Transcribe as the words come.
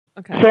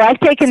Okay. So I've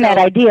taken that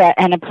idea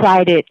and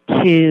applied it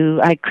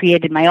I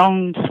created my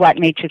own SWOT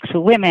matrix for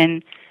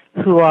women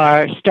who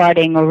are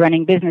starting or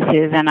running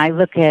businesses, and I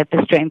look at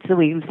the strengths, the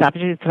weaknesses,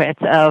 opportunities,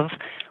 threats of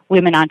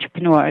women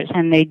entrepreneurs,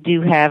 and they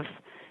do have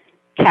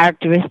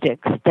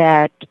characteristics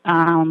that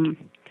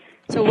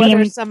so what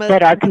are some of,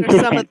 that are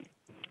consistent.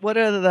 What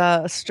are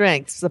the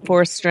strengths, the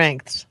 4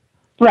 strengths?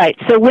 Right.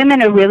 So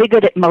women are really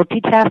good at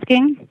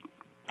multitasking.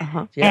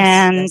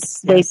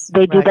 Yes, and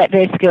they do that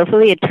very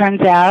skillfully. It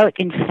turns out,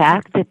 in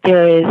fact, that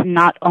there is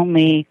not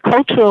only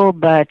cultural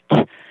but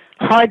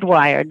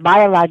hardwired,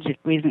 biologic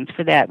reasons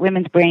for that.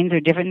 Women's brains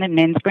are different than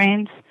men's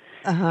brains.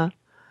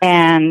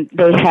 And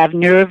they have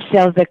nerve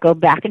cells that go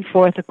back and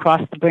forth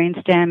across the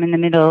brainstem in the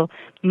middle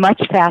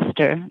much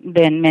faster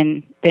than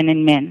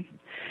in men.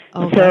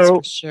 Oh, that's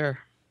for sure.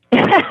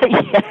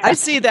 Yeah. I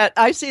see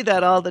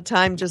that all the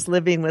time just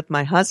living with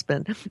my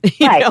husband.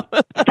 Right.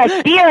 It's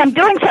like, dear, I'm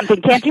doing something.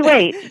 Can't you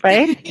wait?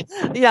 Right?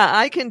 Yeah,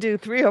 I can do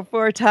 3 or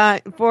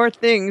 4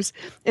 things,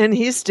 and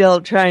he's still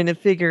trying to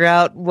figure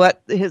out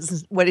what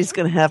he's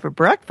going to have for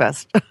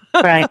breakfast.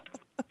 Right.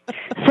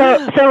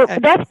 So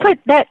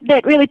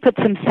that really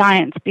puts some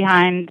science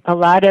behind a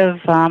lot of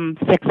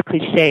sex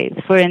cliches.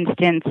 For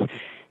instance,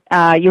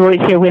 you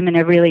always hear women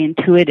are really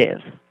intuitive.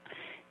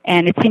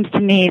 And it seems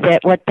to me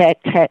that what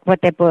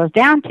that boils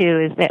down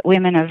to is that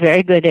women are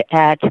very good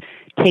at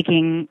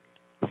taking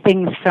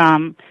things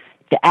from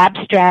the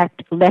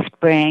abstract left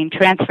brain,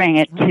 transferring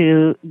it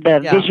to the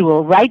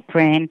visual right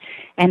brain,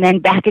 and then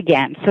back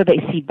again. So they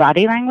see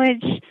body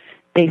language,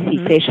 they see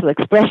facial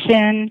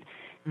expression,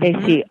 they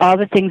see all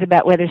the things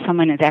about whether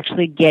someone is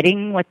actually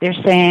getting what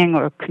they're saying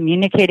or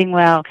communicating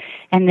well,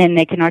 and then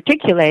they can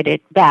articulate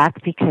it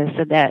back because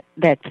of that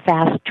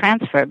fast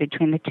transfer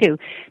between the two.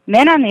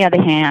 Men, on the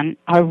other hand,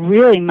 are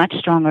really much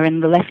stronger in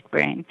the left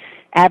brain.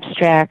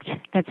 Abstract,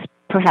 that's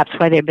perhaps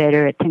why they're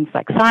better at things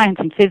like science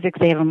and physics.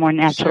 They have a more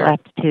natural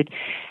aptitude.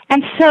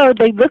 And so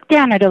they look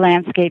down at a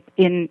landscape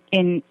in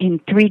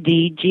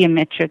 3D,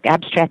 geometric,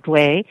 abstract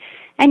way,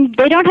 and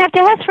they don't have to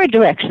ask for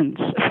directions.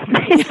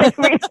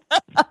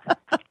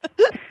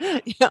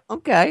 Yeah,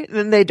 okay.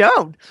 Then they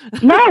don't.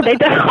 No, they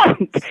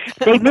don't.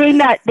 They may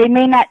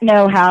not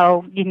know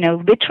how,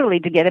 literally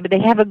to get it, but they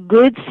have a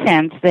good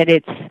sense that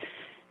it's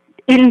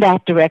in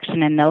that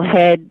direction, and they'll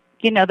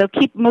they'll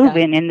keep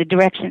moving in the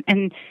direction.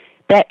 And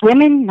that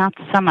women, not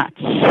so much.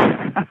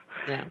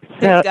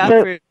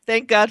 Yeah.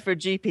 Thank God for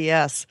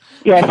GPS.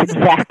 Yes,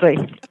 exactly.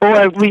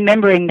 Or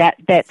remembering that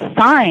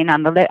sign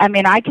on the left. I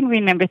mean, I can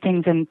remember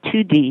things in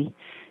 2D.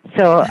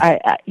 So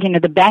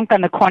the bank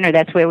on the corner,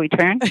 that's where we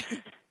turn.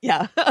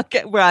 Yeah.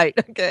 Okay. Right.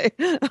 Okay.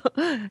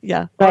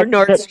 Yeah. Or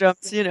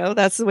Nordstrom's,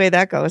 that's the way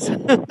that goes.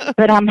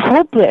 But I'm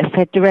hopeless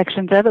at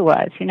directions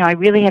otherwise. I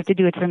really have to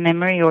do it from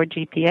memory or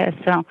GPS.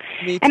 So,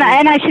 and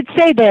I should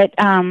say that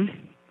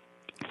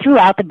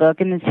throughout the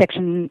book, in the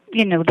section,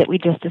 that we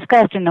just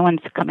discussed and the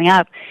ones coming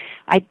up,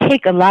 I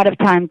take a lot of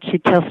time to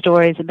tell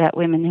stories about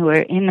women who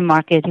are in the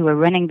market, who are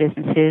running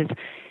businesses,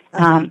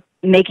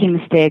 making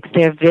mistakes.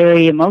 They're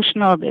very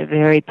emotional. They're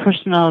very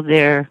personal.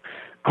 They're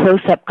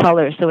close-up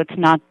color, so it's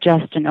not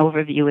just an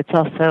overview. It's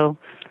also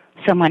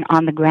someone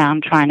on the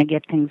ground trying to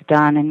get things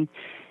done. And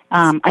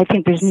I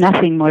think there's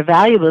nothing more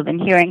valuable than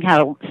hearing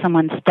how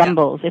someone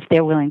stumbles if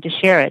they're willing to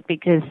share it,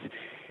 because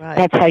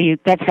that's how you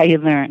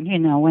learn.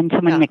 When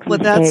someone makes a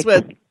mistake. Well, that's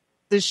what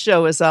this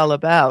show is all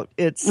about.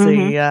 It's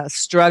the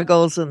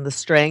struggles and the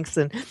strengths,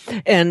 and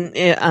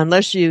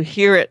unless you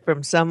hear it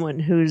from someone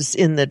who's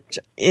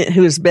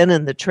been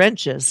in the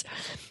trenches,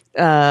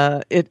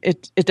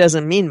 it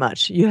doesn't mean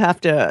much. You have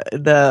to,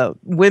 the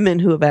women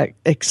who have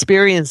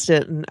experienced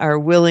it and are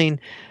willing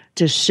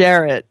to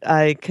share it,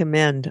 I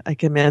commend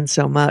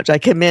so much. I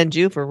commend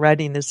you for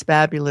writing this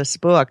fabulous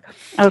book.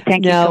 Oh,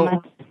 thank you so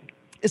much.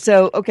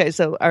 So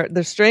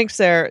the strengths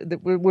there,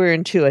 we're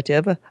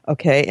intuitive.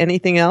 Okay.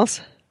 Anything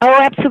else? Oh,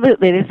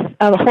 absolutely. There's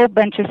a whole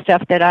bunch of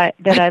stuff that I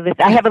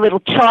list. I have a little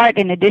chart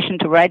in addition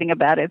to writing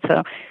about it,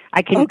 so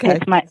I can. Okay.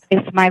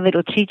 It's my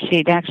little cheat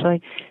sheet,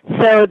 actually.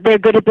 So they're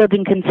good at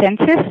building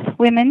consensus.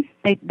 Women,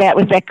 that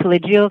was that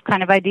collegial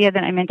kind of idea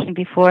that I mentioned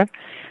before.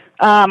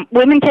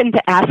 Women tend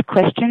to ask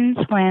questions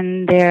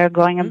when they're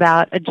going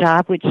about a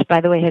job, which, by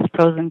the way, has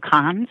pros and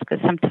cons, because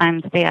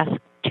sometimes they ask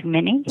too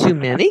many. Too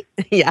many?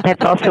 Yeah.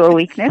 That's also a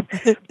weakness.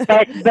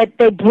 But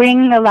they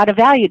bring a lot of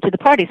value to the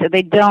party, so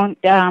they don't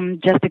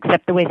just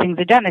accept the way things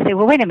are done. They say,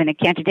 well, wait a minute,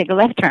 can't you take a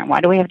left turn? Why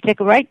do we have to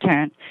take a right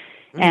turn?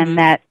 And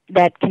that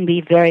can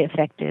be very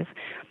effective.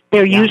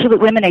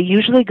 Women are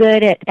usually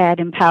good at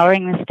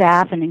empowering the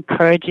staff and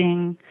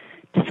encouraging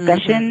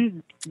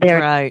discussion.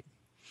 They're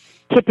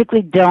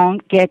typically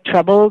don't get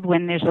troubled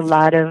when there's a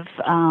lot of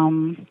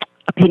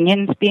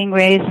opinions being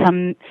raised.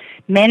 Some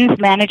men's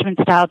management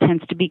style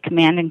tends to be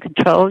command and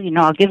control.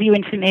 I'll give you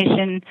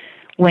information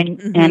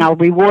and I'll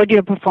reward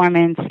your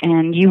performance,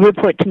 and you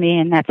report to me,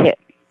 and that's it.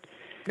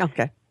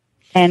 Okay.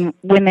 And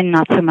women,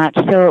 not so much.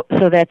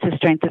 So that's a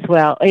strength as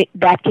well.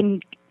 That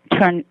can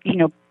turn,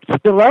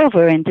 spill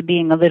over into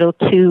being a little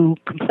too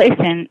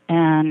complacent,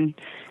 and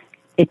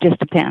it just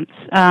depends.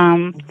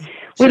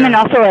 Women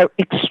also are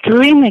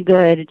extremely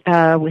good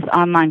with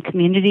online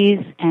communities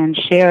and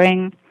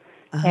sharing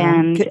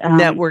and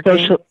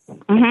networking.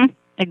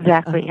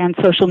 Exactly, and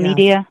social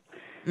media.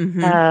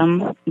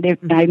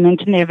 I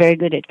mentioned they're very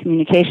good at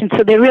communication,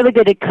 so they're really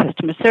good at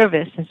customer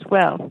service as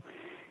well,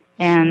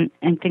 and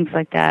things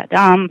like that.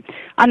 On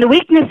the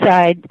weakness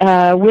side,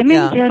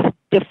 women just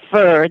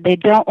defer. They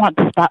don't want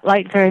the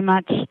spotlight very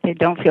much. They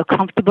don't feel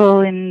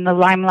comfortable in the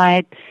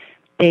limelight.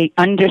 They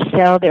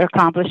undersell their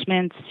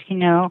accomplishments, you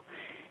know.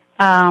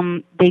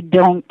 They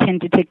don't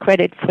tend to take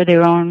credit for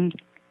their own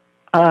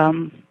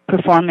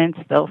performance.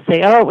 They'll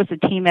say, "Oh, it was a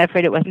team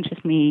effort. It wasn't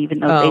just me," even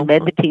though they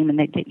led the team and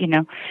they did. You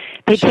know,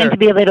 they tend to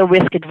be a little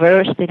risk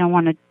adverse. They don't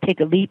want to take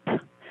a leap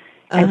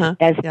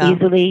as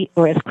easily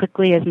or as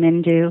quickly as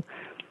men do.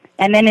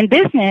 And then in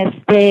business,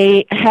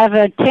 they have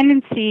a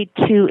tendency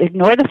to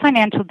ignore the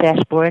financial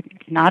dashboard.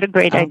 Not a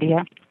great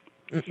idea.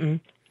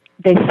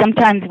 They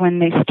sometimes, when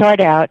they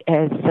start out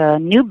as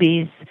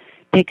newbies,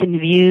 they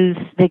confuse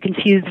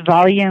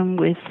volume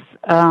with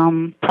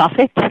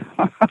profit.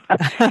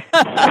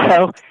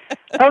 So,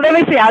 let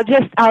me see. I'll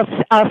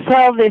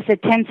sell this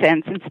at 10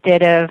 cents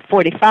instead of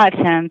 45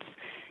 cents,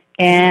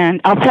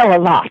 and I'll sell a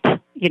lot.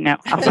 You know,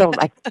 I'll sell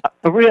like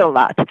a real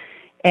lot.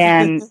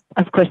 And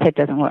of course, that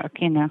doesn't work.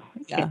 You know,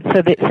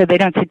 so they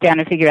don't sit down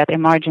and figure out their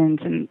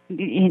margins, and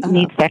it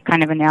needs that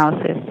kind of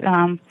analysis.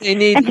 They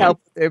need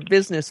help with their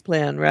business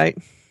plan, right?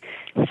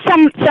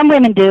 Some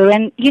women do,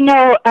 and you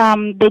know,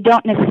 they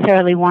don't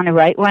necessarily want to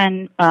write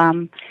one.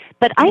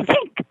 But I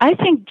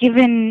think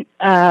given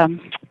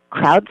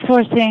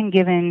crowdsourcing,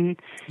 given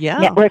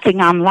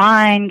networking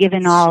online,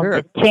 given all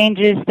the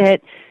changes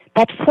that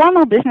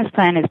formal business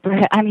plan is.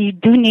 I mean, you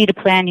do need a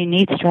plan, you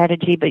need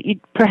strategy, but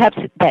perhaps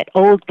that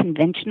old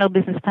conventional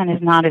business plan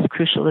is not as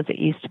crucial as it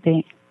used to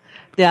be.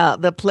 Yeah,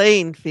 the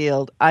playing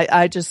field.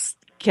 I just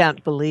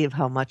can't believe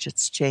how much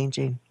it's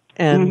changing,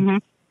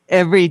 and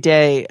every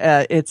day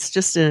it's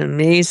just an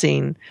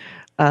amazing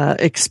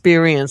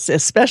experience,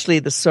 especially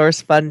the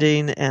source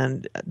funding,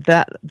 and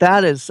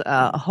that is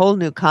a whole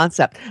new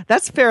concept.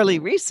 That's fairly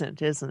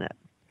recent, isn't it?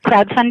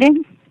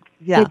 Crowdfunding?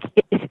 Yeah.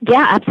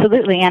 Yeah,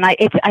 absolutely. And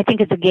I think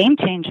it's a game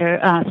changer,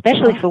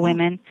 especially for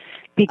women,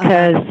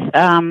 because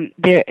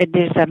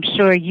there's, I'm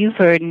sure you've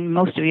heard, and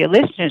most of your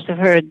listeners have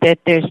heard, that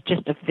there's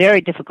just a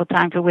very difficult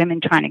time for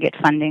women trying to get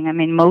funding. I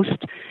mean,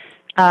 most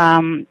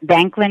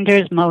bank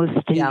lenders,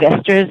 most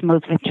investors,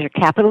 most venture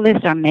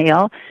capitalists are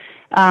male.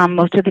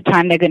 Most of the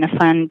time they're going to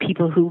fund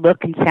people who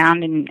look and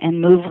sound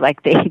and move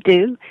like they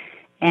do.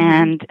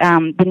 And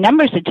the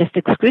numbers are just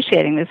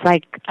excruciating. There's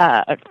like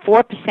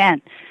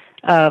 4%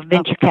 of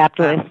venture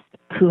capitalists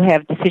who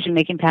have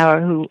decision-making power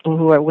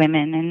who are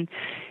women.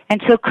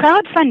 And so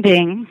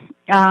crowdfunding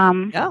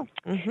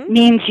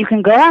means you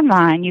can go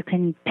online, you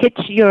can pitch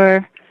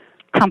your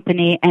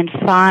company and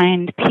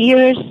find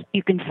peers.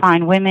 You can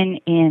find women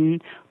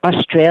in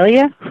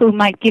Australia who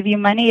might give you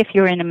money if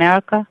you're in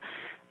America.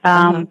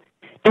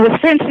 There was,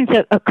 for instance,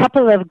 a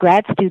couple of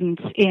grad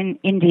students in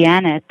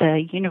Indiana at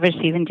the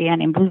University of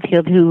Indiana in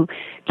Bloomfield who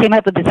came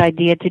up with this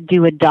idea to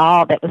do a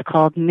doll that was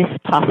called Miss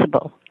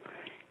Possible.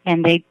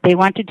 And they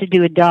wanted to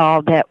do a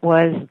doll that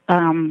was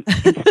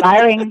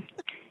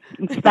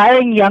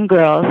inspiring young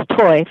girls,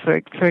 toy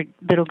for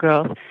little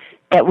girls,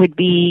 that would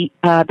be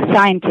the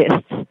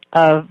scientists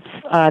of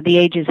the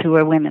ages who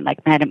were women,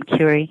 like Madame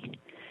Curie.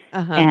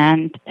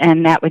 And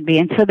that would be,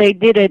 and so they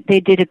did a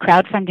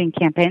crowdfunding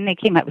campaign. They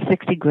came up with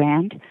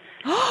 $60,000.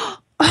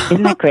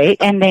 Isn't that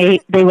great? And they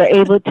were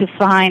able to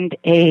find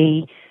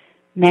a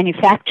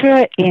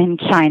manufacturer in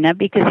China,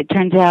 because it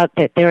turns out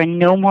that there are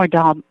no more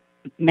doll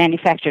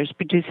manufacturers,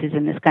 producers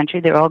in this country.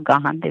 They're all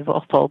gone. They've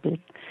all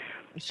folded.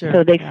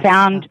 So they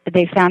found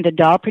a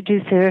doll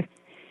producer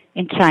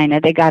in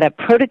China. They got a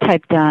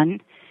prototype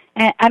done.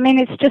 And, I mean,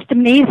 it's just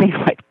amazing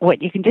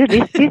what you can do.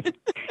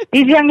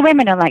 These young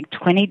women are like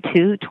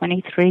 22,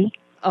 23.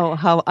 Oh,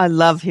 how I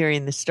love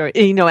hearing this story.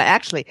 You know,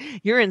 actually,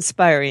 you're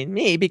inspiring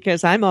me,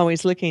 because I'm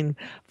always looking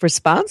for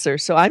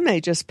sponsors. So I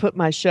may just put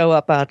my show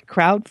up on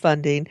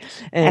crowdfunding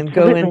and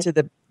go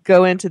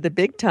into the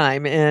big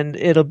time, and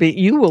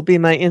you will be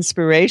my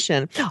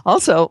inspiration.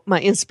 Also, my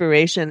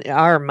inspiration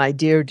are my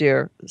dear,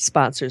 dear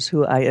sponsors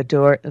who I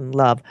adore and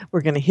love.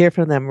 We're going to hear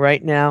from them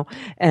right now,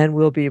 and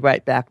we'll be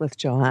right back with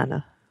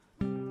Joanna.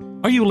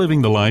 Are you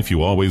living the life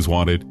you always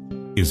wanted?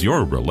 Is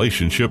your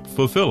relationship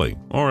fulfilling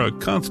or a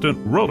constant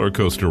roller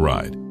coaster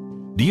ride?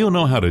 Do you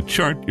know how to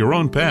chart your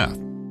own path?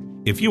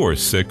 If you are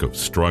sick of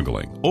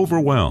struggling,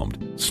 overwhelmed,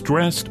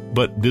 stressed,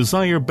 but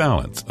desire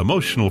balance,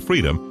 emotional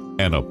freedom,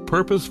 and a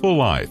purposeful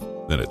life,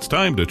 then it's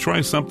time to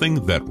try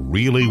something that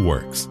really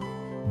works.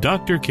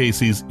 Dr.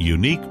 Casey's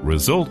unique,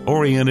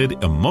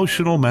 result-oriented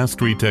emotional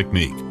mastery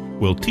technique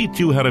will teach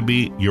you how to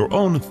be your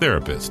own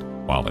therapist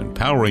while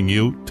empowering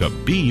you to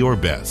be your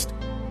best.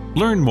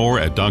 Learn more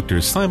at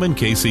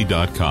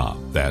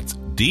drsimoncasey.com. That's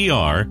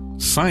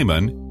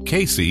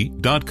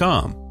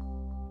drsimoncasey.com.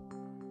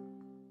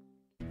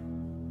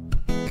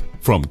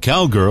 From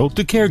cowgirl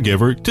to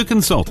caregiver to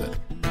consultant,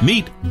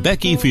 meet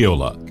Becky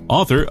Fiola,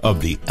 author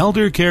of The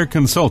Elder Care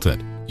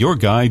Consultant, your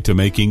guide to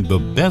making the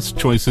best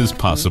choices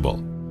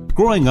possible.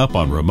 Growing up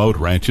on remote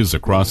ranches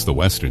across the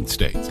western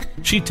states,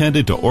 she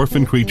tended to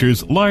orphan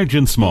creatures large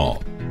and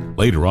small.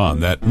 Later on,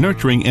 that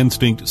nurturing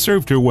instinct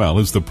served her well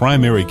as the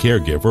primary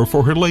caregiver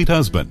for her late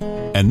husband.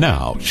 And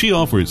now she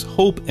offers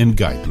hope and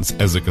guidance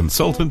as a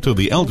consultant to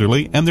the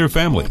elderly and their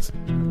families.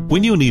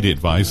 When you need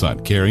advice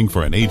on caring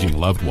for an aging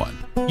loved one,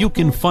 you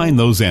can find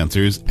those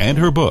answers and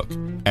her book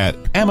at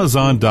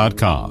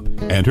Amazon.com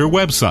and her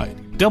website,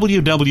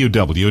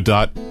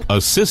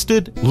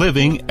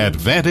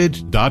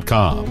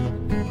 www.assistedlivingadvantage.com.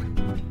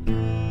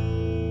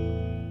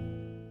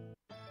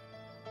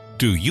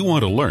 Do you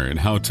want to learn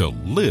how to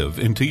live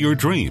into your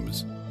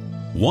dreams?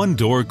 One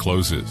Door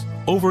Closes,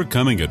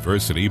 Overcoming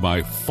Adversity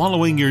by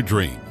Following Your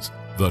Dreams.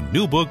 The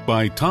new book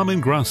by Tom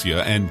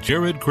Ingracia and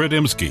Jared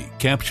Kredemsky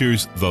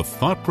captures the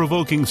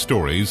thought-provoking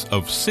stories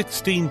of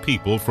 16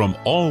 people from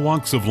all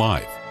walks of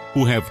life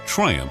who have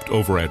triumphed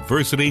over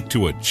adversity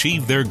to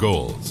achieve their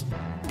goals.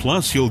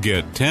 Plus, you'll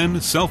get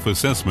 10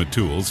 self-assessment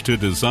tools to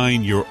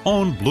design your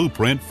own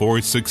blueprint for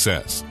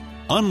success.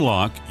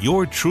 Unlock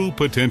your true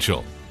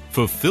potential.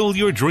 Fulfill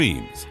your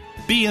dreams.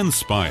 Be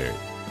inspired.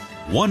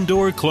 One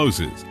Door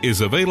Closes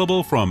is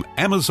available from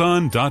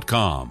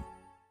Amazon.com.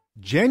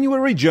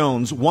 January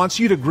Jones wants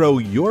you to grow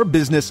your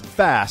business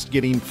fast,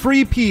 getting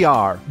free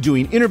PR,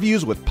 doing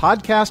interviews with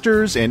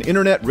podcasters and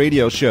internet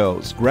radio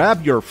shows.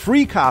 Grab your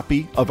free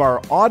copy of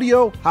our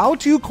audio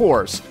how-to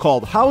course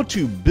called How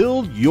to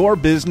Build Your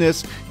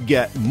Business,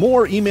 get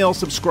more email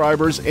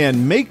subscribers,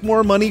 and make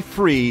more money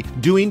free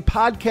doing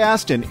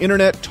podcast and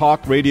internet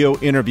talk radio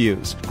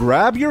interviews.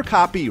 Grab your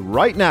copy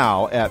right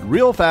now at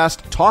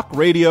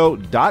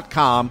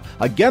realfasttalkradio.com.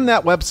 Again,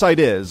 that website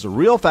is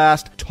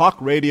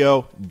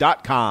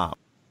realfasttalkradio.com.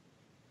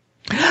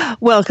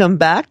 Welcome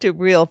back to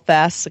Real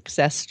Fast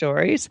Success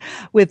Stories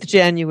with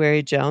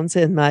January Jones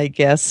and my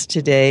guest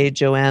today,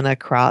 Joanna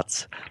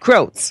Krotz.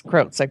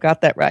 Krotz, I got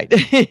that right.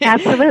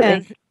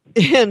 Absolutely.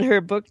 And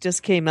her book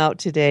just came out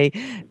today,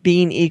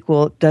 Being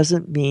Equal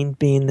Doesn't Mean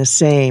Being the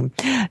Same.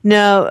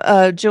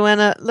 Now,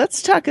 Joanna,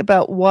 let's talk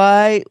about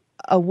why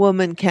a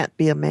woman can't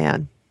be a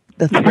man.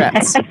 The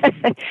threats.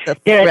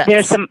 There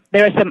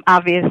are some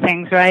obvious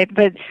things, right?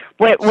 But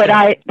what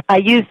I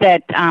use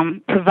that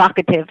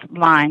provocative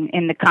line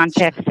in the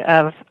context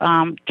of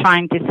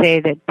trying to say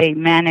that they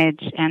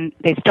manage and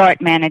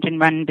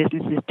run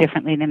businesses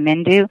differently than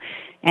men do,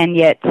 and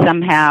yet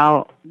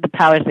somehow the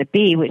powers that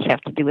be, which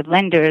have to do with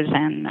lenders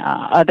and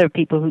other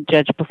people who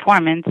judge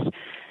performance,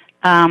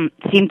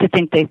 seem to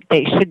think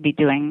they should be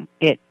doing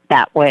it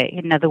that way.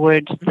 In other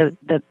words,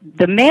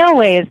 the male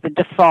way is the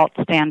default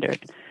standard.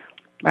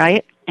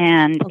 Right?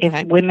 And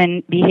if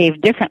women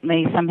behave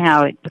differently,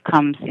 somehow it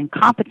becomes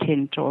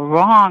incompetent or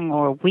wrong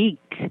or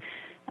weak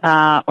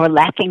or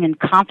lacking in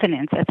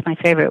confidence. That's my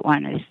favorite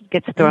one. It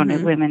gets thrown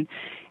at women.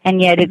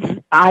 And yet it's,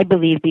 I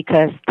believe,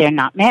 because they're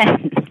not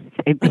men.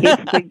 They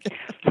basically...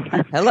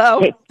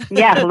 Hello.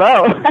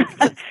 Hello.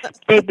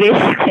 They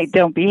basically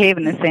don't behave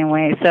in the same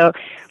way. So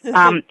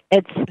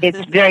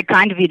it's very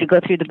kind of you to go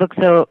through the book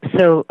so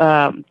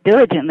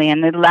diligently.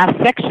 And the last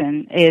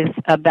section is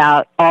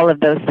about all of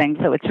those things.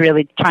 So it's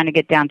really trying to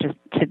get down to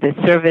the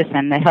service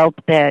and the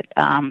help that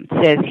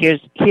says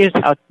here's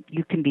how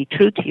you can be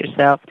true to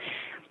yourself.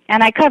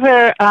 And I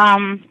cover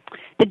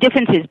the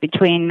differences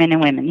between men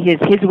and women,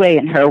 his way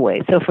and her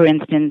way. So, for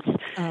instance,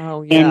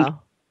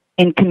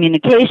 in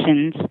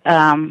communications,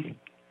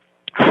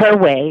 her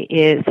way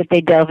is that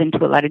they delve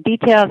into a lot of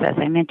details. As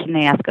I mentioned,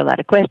 they ask a lot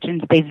of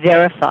questions. They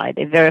verify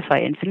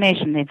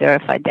information. They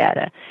verify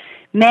data.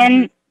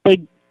 Men,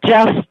 they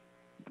just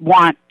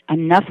want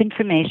enough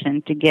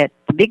information to get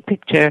the big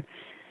picture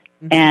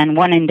and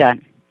one and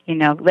done.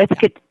 Let's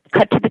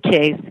cut to the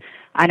chase.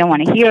 I don't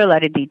want to hear a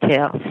lot of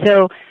detail.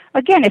 So,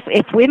 again,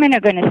 if women are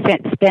going to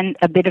spend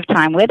a bit of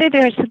time, whether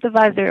they're a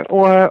supervisor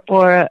or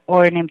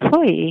an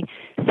employee,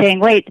 saying,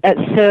 wait,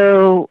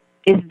 so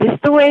is this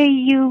the way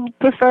you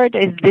preferred?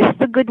 Is this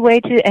the good way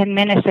to? And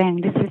men are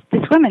saying,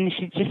 this woman,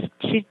 she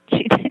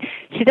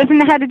doesn't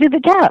know how to do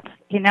the job.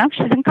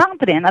 She's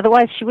incompetent.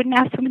 Otherwise, she wouldn't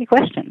ask so many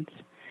questions.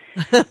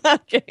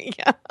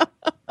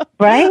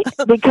 Right?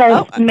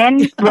 Because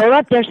men roll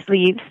up their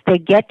sleeves. They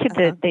get to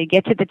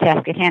the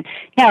task at hand.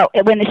 Now,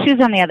 when the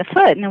shoe's on the other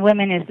foot, and the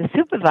woman is the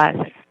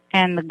supervisor,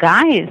 and the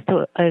guy is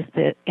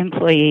the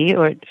employee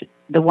or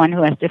the one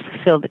who has to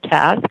fulfill the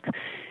task,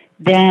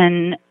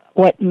 then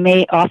what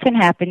may often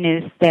happen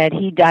is that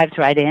he dives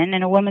right in,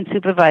 and a woman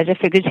supervisor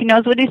figures he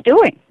knows what he's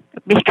doing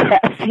because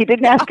he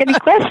didn't ask any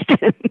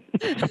questions.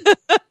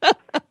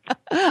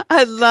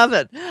 I love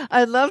it.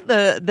 I love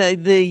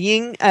the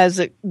yin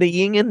the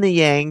yin and the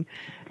yang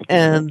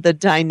and the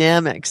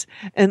dynamics.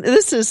 And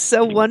this is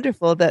so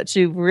wonderful that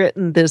you've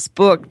written this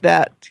book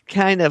that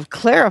kind of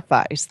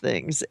clarifies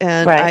things.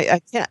 And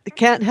I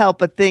can't help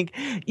but think,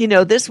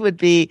 this would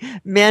be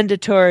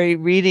mandatory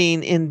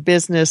reading in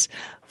business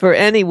for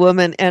any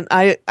woman, and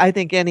I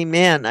think any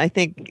man. I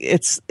think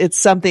it's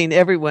something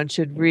everyone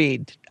should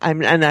read.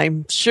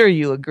 I'm sure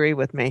you agree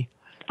with me.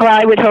 Well,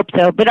 I would hope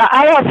so. But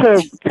I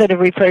also sort of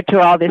refer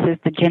to all this as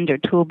the gender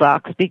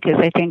toolbox, because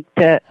I think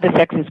the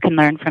sexes can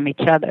learn from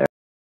each other.